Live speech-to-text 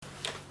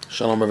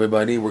Shalom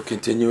everybody, we're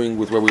continuing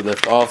with where we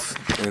left off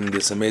in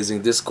this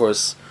amazing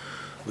discourse,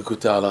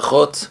 Likutei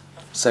Halachot,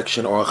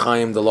 section Orach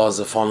Chaim, the laws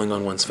of falling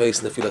on one's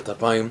face, Nefilat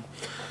Apayim,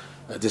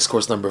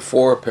 discourse number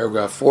 4,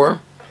 paragraph 4.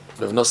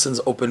 Rav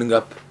Noson's opening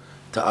up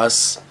to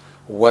us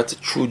what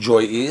true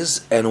joy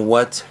is and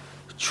what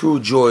true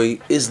joy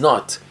is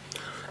not.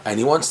 And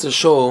he wants to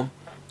show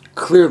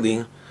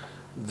clearly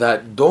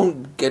that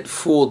don't get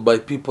fooled by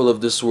people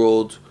of this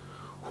world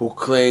who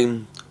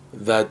claim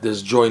that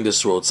there's joy in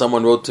this world.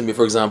 Someone wrote to me,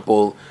 for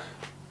example,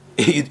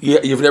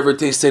 you've never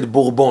tasted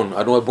bourbon. I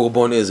don't know what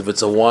bourbon is, if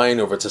it's a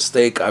wine or if it's a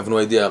steak, I have no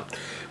idea.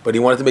 But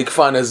he wanted to make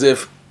fun as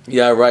if,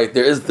 yeah, right,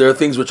 there are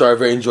things which are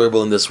very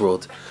enjoyable in this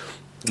world.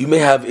 You may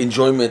have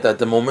enjoyment at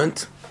the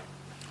moment,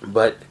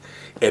 but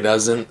it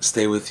doesn't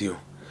stay with you.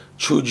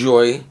 True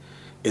joy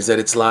is that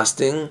it's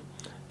lasting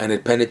and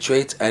it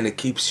penetrates and it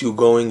keeps you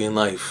going in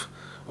life.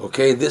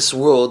 Okay, this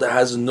world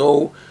has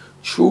no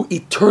true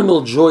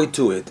eternal joy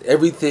to it.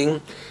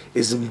 Everything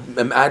is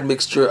an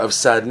admixture of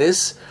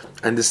sadness,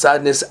 and the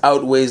sadness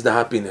outweighs the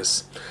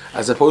happiness.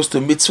 As opposed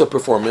to mitzvah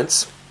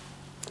performance,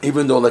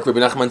 even though, like Rabbi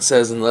Nachman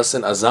says in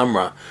lesson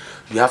Azamra,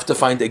 you have to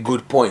find a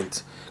good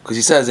point. Because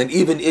he says, and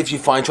even if you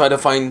try to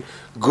find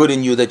good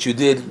in you that you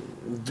did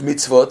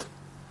mitzvot,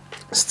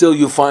 still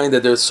you find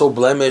that they're so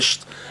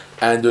blemished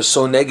and they're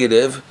so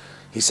negative.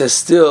 He says,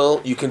 still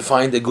you can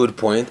find a good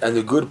point, and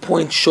the good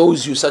point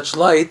shows you such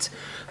light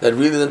that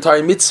really the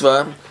entire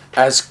mitzvah,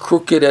 as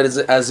crooked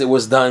as it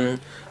was done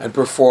and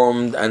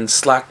performed and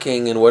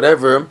slacking and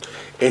whatever,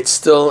 it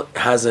still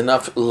has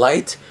enough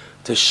light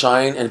to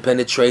shine and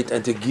penetrate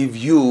and to give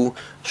you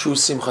true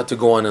simcha to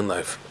go on in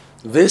life.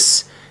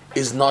 This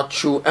is not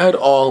true at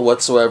all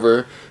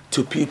whatsoever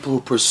to people who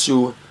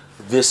pursue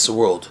this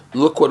world.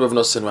 Look what Rav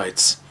Noson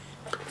writes.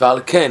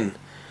 Valken,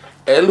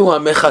 elu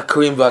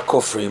hamechakrim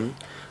v'akofrim.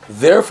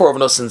 Therefore,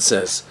 Rav Noson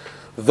says,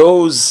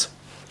 those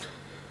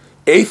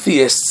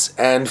atheists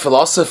and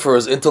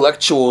philosophers,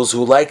 intellectuals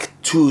who like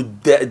to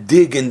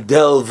dig and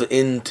delve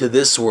into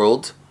this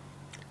world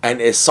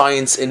and a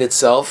science in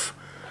itself,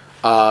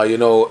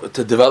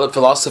 to develop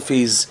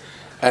philosophies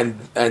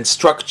and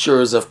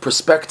structures of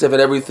perspective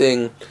and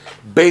everything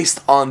based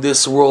on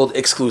this world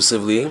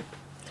exclusively.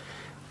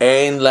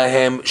 Ein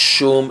lahem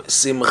shum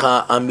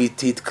simcha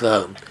amitit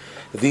klal.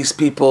 These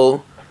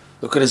people,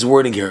 look at his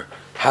wording here,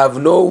 have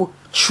no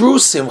true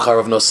simcha,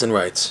 Rav Noson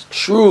writes.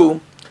 True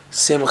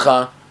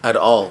simcha at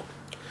all.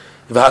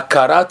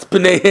 V'hakarat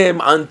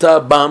pneihem anta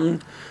bam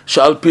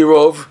shal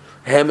pirov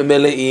hem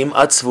meleim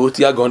atzvut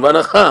yagon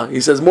v'anacha. He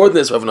says more than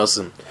this, Rav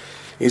Noson.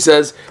 He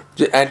says,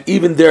 and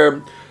even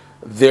their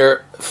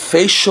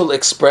facial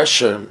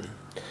expression,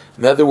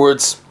 in other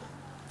words,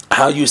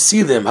 how you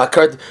see them,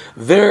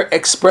 their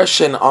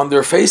expression on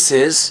their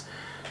faces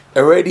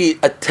already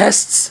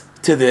attests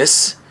to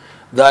this,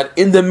 that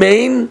in the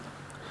main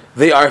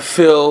they are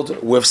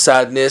filled with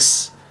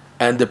sadness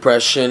and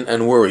depression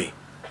and worry.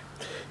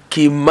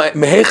 Because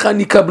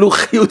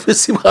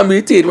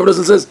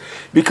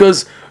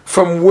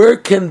from where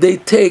can they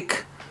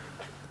take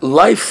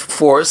life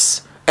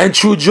force and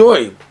true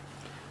joy?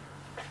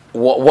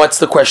 What's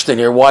the question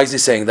here? Why is he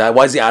saying that?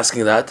 Why is he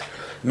asking that?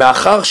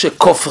 Because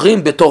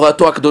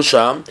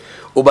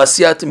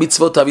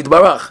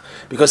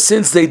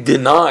since they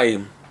deny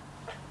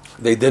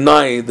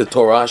the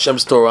Torah,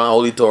 Hashem's Torah,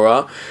 Holy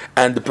Torah,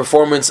 and the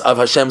performance of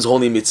Hashem's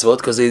holy mitzvot,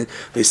 because they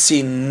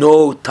see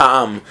no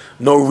ta'am,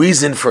 no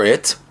reason for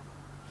it.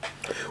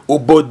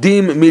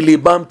 Ubodim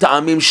milibam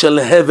ta'amim shel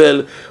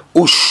hevel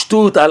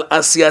ushtut al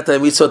asiyat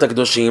mitzvot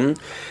hakdoshim,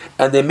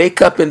 and they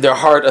make up in their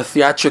heart a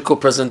theatrical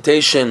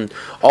presentation,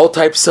 all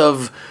types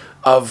of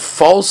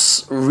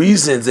false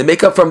reasons. They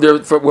make up from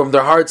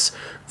their hearts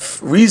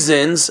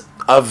reasons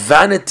of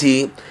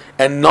vanity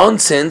and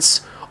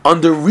nonsense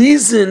on the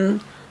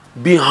reason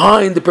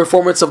behind the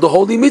performance of the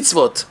holy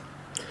mitzvot.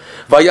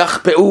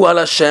 Vayachpeu al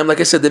Hashem, like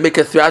I said, they make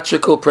a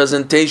theatrical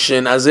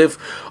presentation as if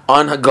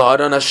on God,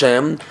 on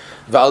Hashem.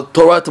 V'al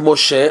Torah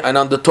Moshe, and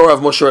on the Torah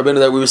of Moshe Rabbeinu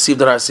that we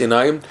received at Har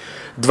Sinai.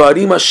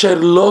 Dvarim asher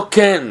lo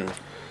ken,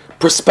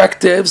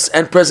 perspectives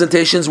and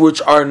presentations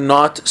which are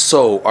not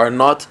so, are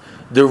not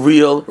the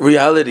real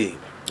reality.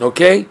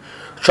 Okay?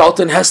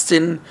 Charlton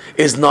Heston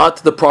is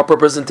not the proper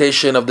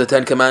presentation of the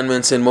Ten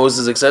Commandments in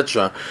Moses,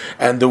 etc.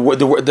 And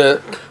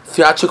the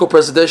theatrical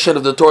presentation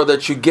of the Torah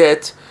that you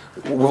get,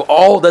 with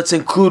all that's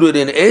included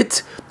in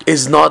it,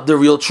 is not the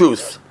real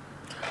truth.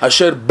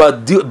 Asher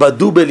badu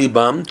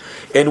belibam,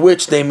 in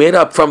which they made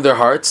up from their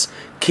hearts,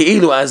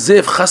 ki'ilu, as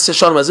if, chas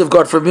v'shalom, as if,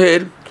 God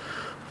forbid,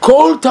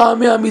 kol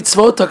ta'amei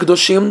mitzvot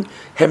hakdoshim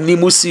hem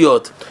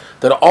nimusiyot,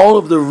 that all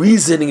of the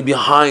reasoning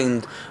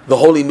behind the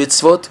holy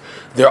mitzvot,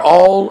 they're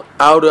all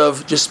out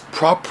of just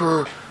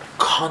proper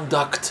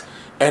conduct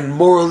and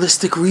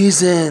moralistic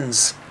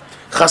reasons.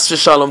 Chas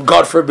v'shalom,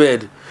 God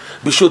forbid.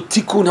 Bishul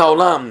tikkun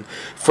haolam,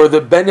 for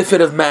the benefit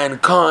of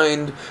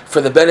mankind,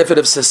 for the benefit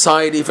of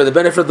society, for the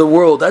benefit of the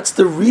world. That's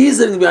the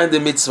reasoning behind the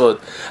mitzvot.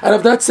 And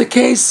if that's the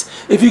case,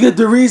 if you get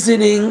the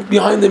reasoning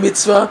behind the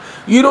mitzvah,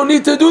 you don't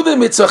need to do the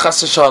mitzvah,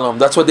 chas v'shalom.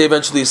 That's what they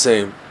eventually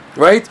say.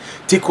 right?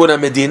 Tikkun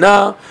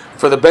Medina,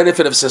 for the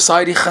benefit of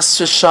society. Chas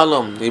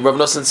shalom. Rav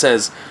Nosson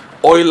says,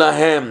 Oy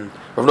lahem.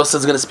 Rav Nosson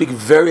is going to speak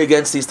very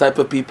against these type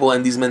of people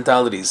and these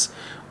mentalities.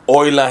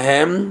 Oy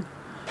lahem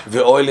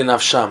ve'oy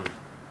lenafsham.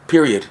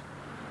 Period.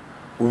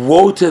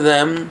 Woe to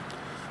them,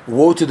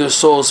 woe to their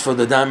souls for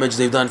the damage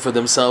they've done for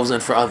themselves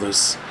and for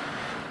others.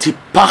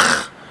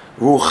 Tipach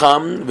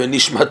rucham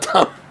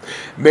ve'nishmatam.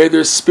 May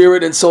their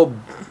spirit and soul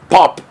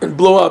pop and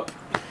blow up.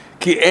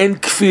 Ki en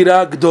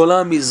kfira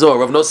gdola mizor.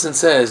 Rav Nosson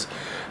says,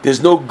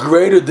 there's no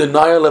greater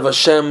denial of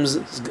Hashem's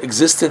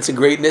existence and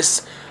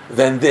greatness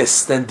than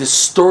this, than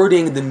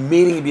distorting the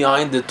meaning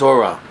behind the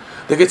Torah.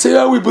 They could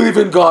say, we believe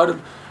in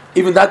God.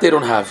 Even that they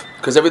don't have,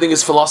 because everything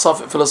is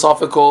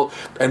philosophical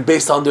and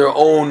based on their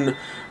own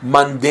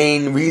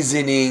mundane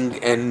reasoning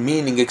and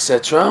meaning,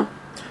 etc.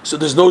 So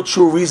there's no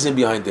true reason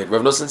behind it.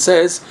 Rav Nosson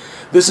says,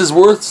 this is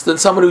worse than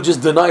someone who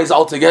just denies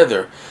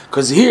altogether.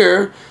 Because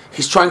here,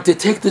 he's trying to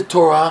take the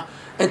Torah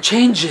and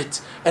change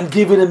it and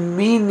give it a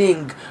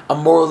meaning, a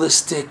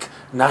moralistic,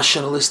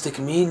 nationalistic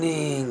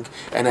meaning,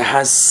 and it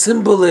has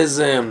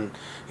symbolism.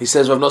 He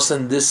says, Rav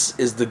Nosson, this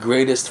is the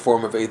greatest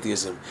form of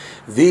atheism.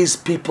 These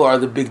people are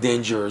the big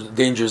danger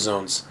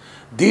zones.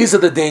 These are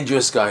the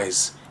dangerous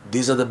guys.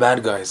 These are the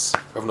bad guys,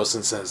 Rav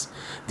Nosson says.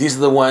 These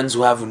are the ones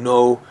who have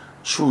no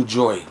true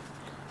joy.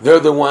 They're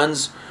the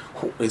ones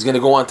who, he's going to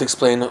go on to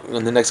explain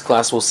in the next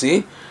class, we'll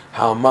see,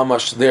 how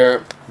mamash,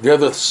 they're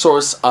the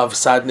source of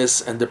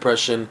sadness and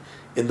depression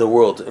in the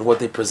world, and what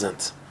they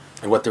present,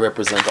 and what they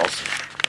represent also.